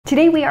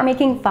Today we are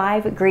making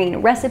 5 green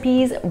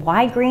recipes.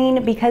 Why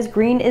green? Because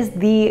green is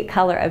the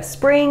color of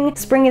spring.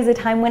 Spring is a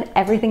time when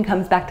everything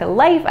comes back to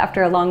life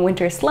after a long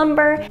winter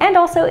slumber. And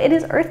also it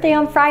is Earth Day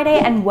on Friday,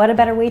 and what a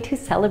better way to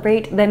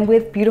celebrate than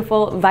with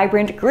beautiful,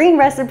 vibrant green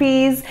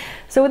recipes.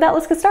 So with that,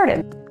 let's get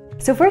started.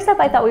 So first up,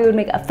 I thought we would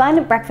make a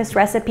fun breakfast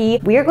recipe.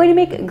 We are going to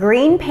make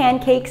green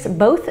pancakes,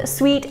 both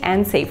sweet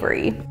and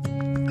savory.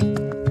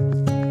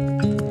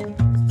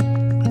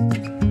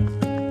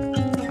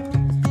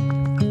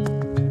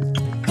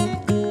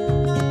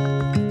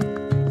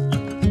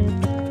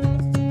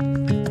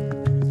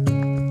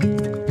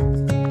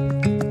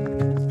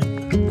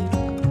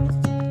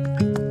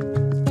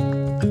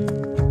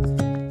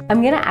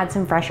 I'm gonna add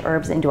some fresh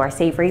herbs into our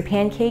savory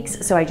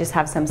pancakes, so I just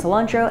have some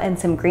cilantro and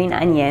some green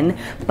onion.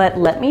 But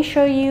let me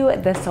show you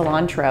the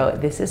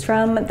cilantro. This is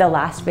from the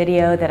last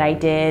video that I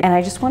did, and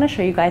I just wanna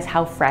show you guys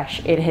how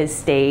fresh it has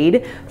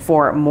stayed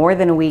for more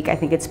than a week. I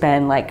think it's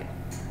been like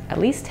at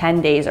least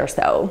 10 days or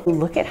so.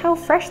 Look at how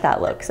fresh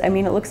that looks. I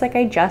mean, it looks like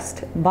I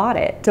just bought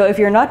it. So if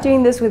you're not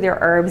doing this with your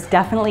herbs,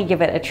 definitely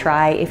give it a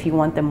try if you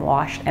want them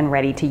washed and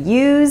ready to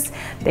use.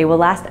 They will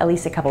last at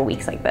least a couple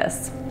weeks like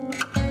this.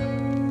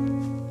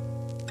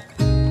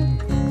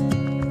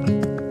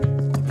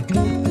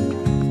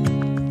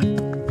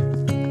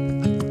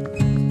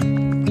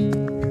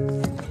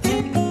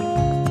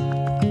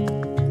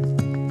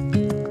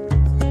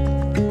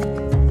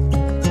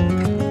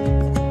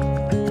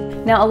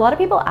 Now, a lot of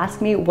people ask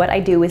me what I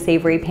do with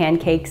savory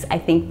pancakes. I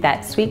think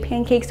that sweet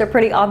pancakes are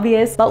pretty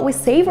obvious, but with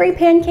savory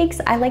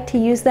pancakes, I like to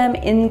use them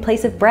in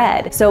place of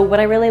bread. So what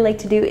I really like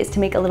to do is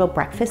to make a little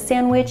breakfast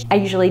sandwich. I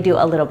usually do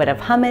a little bit of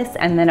hummus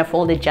and then a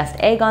folded just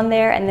egg on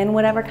there, and then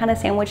whatever kind of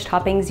sandwich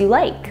toppings you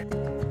like.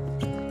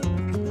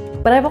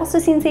 But I've also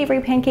seen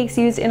savory pancakes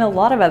used in a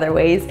lot of other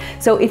ways.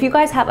 So if you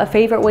guys have a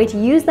favorite way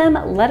to use them,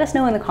 let us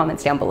know in the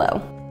comments down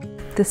below.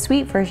 The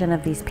sweet version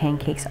of these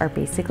pancakes are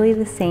basically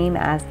the same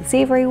as the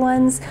savory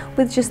ones,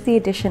 with just the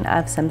addition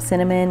of some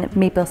cinnamon,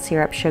 maple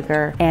syrup,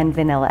 sugar, and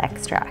vanilla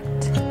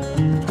extract.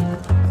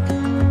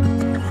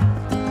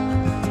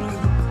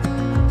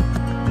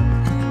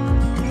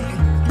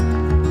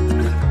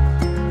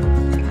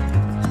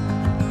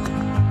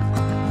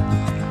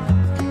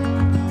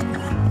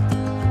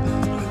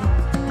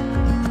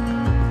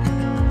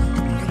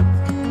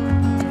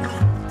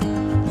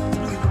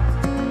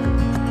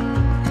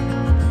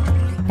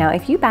 Now,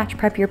 if you batch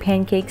prep your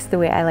pancakes, the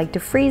way I like to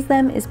freeze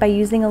them is by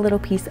using a little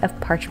piece of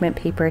parchment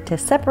paper to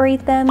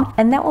separate them,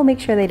 and that will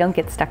make sure they don't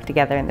get stuck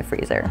together in the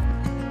freezer.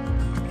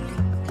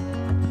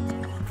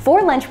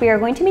 For lunch, we are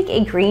going to make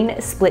a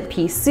green split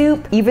pea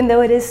soup. Even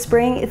though it is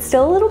spring, it's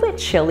still a little bit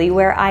chilly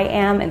where I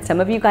am, and some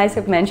of you guys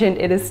have mentioned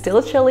it is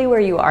still chilly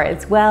where you are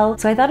as well.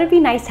 So I thought it'd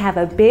be nice to have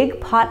a big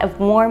pot of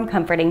warm,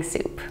 comforting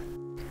soup.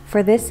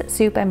 For this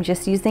soup, I'm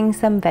just using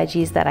some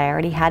veggies that I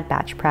already had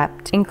batch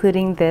prepped,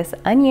 including this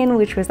onion,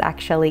 which was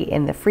actually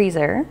in the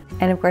freezer.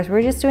 And of course,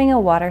 we're just doing a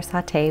water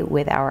saute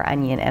with our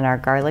onion and our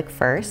garlic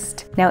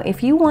first. Now,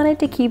 if you wanted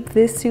to keep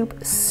this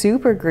soup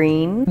super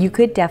green, you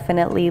could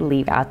definitely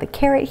leave out the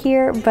carrot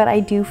here, but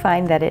I do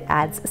find that it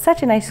adds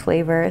such a nice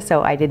flavor,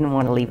 so I didn't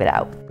want to leave it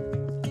out.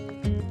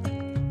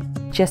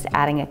 Just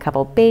adding a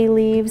couple bay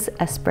leaves,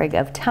 a sprig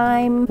of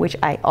thyme, which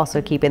I also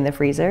keep in the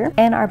freezer,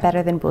 and our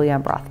better than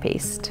bouillon broth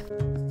paste.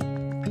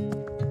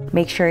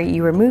 Make sure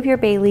you remove your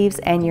bay leaves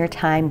and your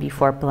thyme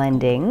before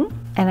blending.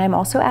 And I'm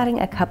also adding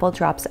a couple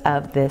drops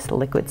of this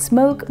liquid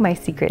smoke, my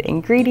secret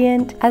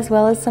ingredient, as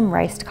well as some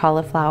riced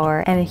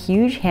cauliflower and a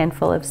huge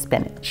handful of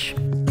spinach.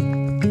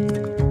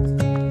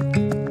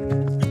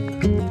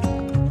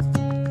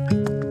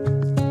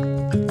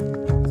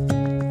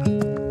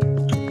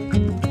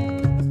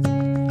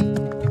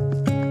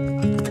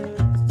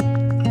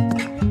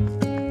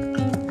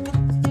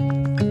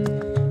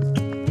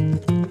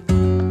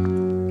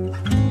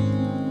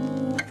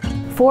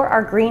 For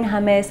our green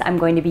hummus, I'm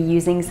going to be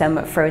using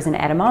some frozen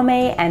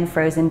edamame and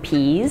frozen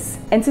peas.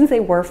 And since they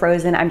were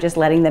frozen, I'm just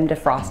letting them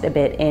defrost a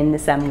bit in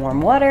some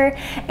warm water.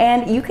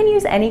 And you can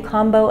use any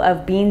combo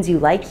of beans you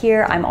like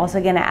here. I'm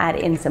also gonna add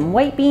in some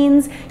white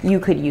beans.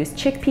 You could use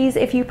chickpeas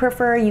if you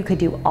prefer. You could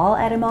do all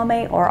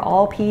edamame or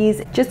all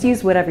peas. Just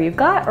use whatever you've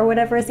got or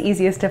whatever is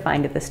easiest to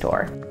find at the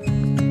store.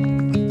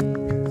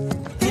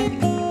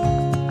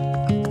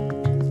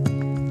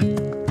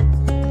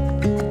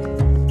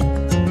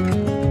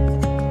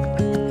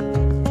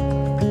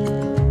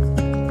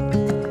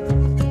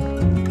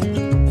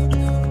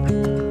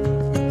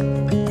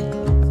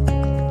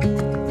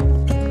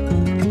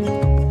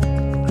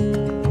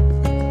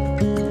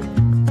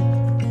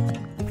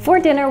 For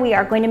dinner, we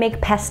are going to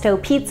make pesto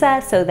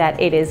pizza so that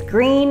it is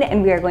green,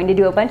 and we are going to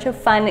do a bunch of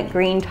fun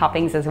green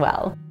toppings as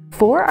well.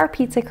 For our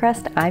pizza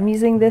crust, I'm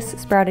using this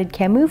sprouted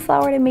camu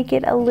flour to make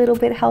it a little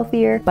bit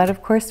healthier, but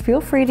of course, feel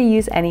free to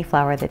use any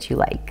flour that you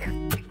like.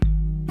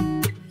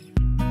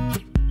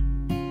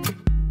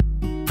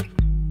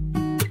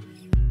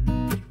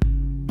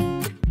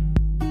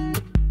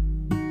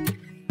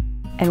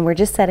 And we're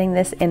just setting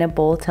this in a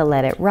bowl to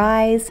let it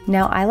rise.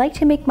 Now I like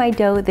to make my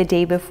dough the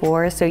day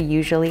before, so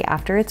usually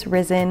after it's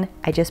risen,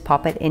 I just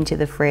pop it into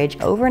the fridge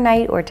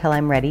overnight or till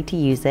I'm ready to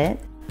use it.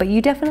 But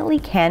you definitely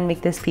can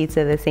make this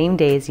pizza the same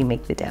day as you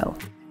make the dough.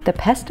 The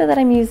pesto that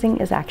I'm using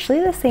is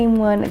actually the same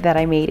one that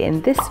I made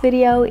in this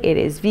video. It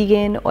is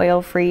vegan,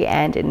 oil-free,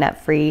 and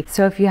nut-free.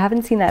 So if you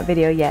haven't seen that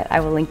video yet,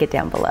 I will link it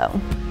down below.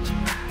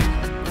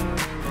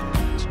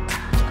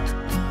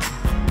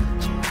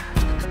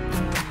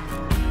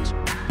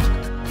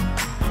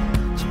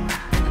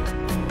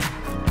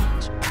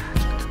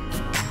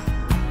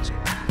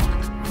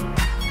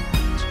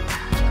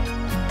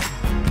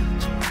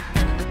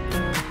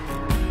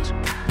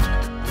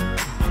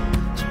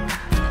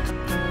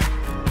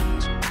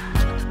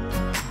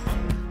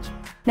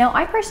 Now,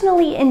 I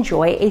personally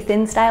enjoy a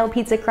thin style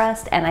pizza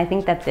crust, and I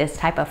think that this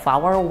type of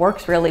flour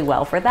works really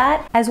well for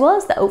that, as well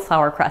as the oat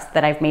flour crust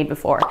that I've made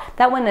before.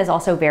 That one is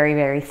also very,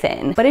 very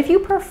thin. But if you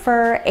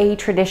prefer a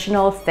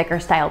traditional thicker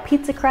style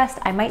pizza crust,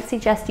 I might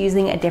suggest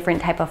using a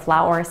different type of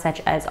flour, such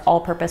as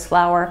all-purpose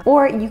flour,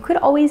 or you could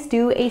always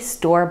do a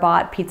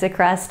store-bought pizza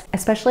crust,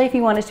 especially if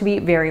you want it to be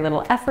very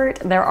little effort.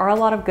 There are a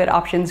lot of good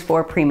options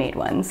for pre-made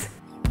ones.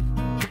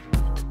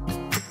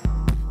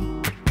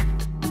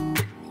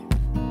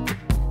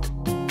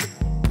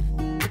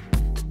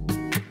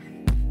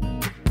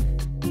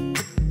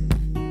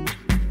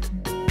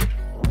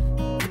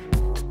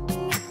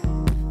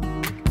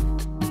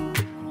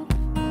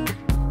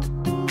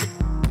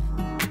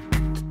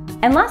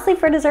 And lastly,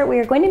 for dessert, we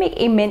are going to make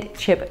a mint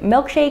chip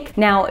milkshake.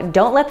 Now,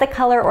 don't let the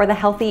color or the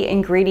healthy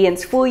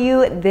ingredients fool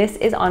you. This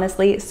is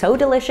honestly so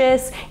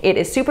delicious. It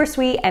is super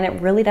sweet and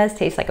it really does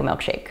taste like a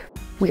milkshake.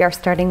 We are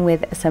starting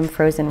with some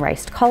frozen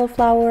riced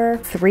cauliflower,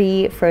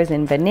 3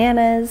 frozen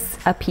bananas,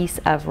 a piece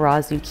of raw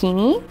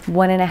zucchini,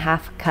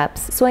 1½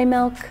 cups soy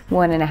milk,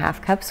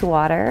 1½ cups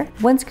water,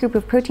 1 scoop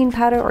of protein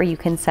powder, or you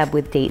can sub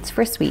with dates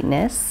for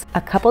sweetness,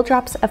 a couple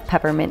drops of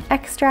peppermint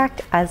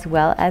extract, as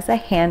well as a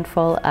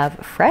handful of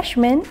fresh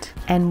mint,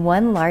 and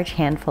 1 large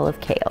handful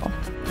of kale.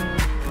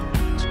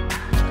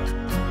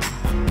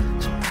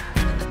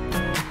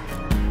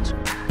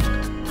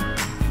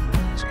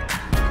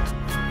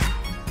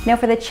 Now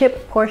for the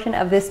chip portion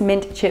of this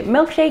mint chip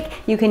milkshake,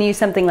 you can use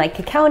something like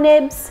cacao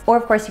nibs, or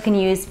of course you can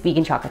use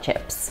vegan chocolate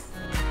chips.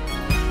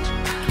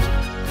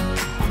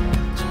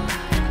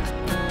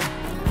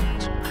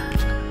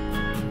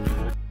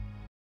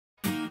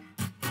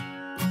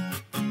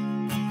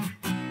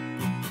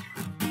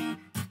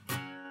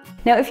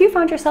 Now, if you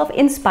found yourself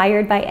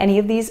inspired by any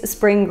of these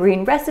spring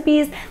green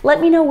recipes,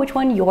 let me know which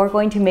one you're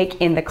going to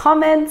make in the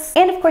comments.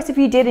 And of course, if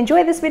you did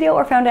enjoy this video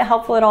or found it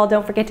helpful at all,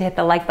 don't forget to hit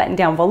the like button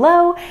down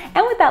below.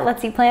 And with that,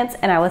 let's eat plants,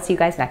 and I will see you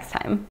guys next time.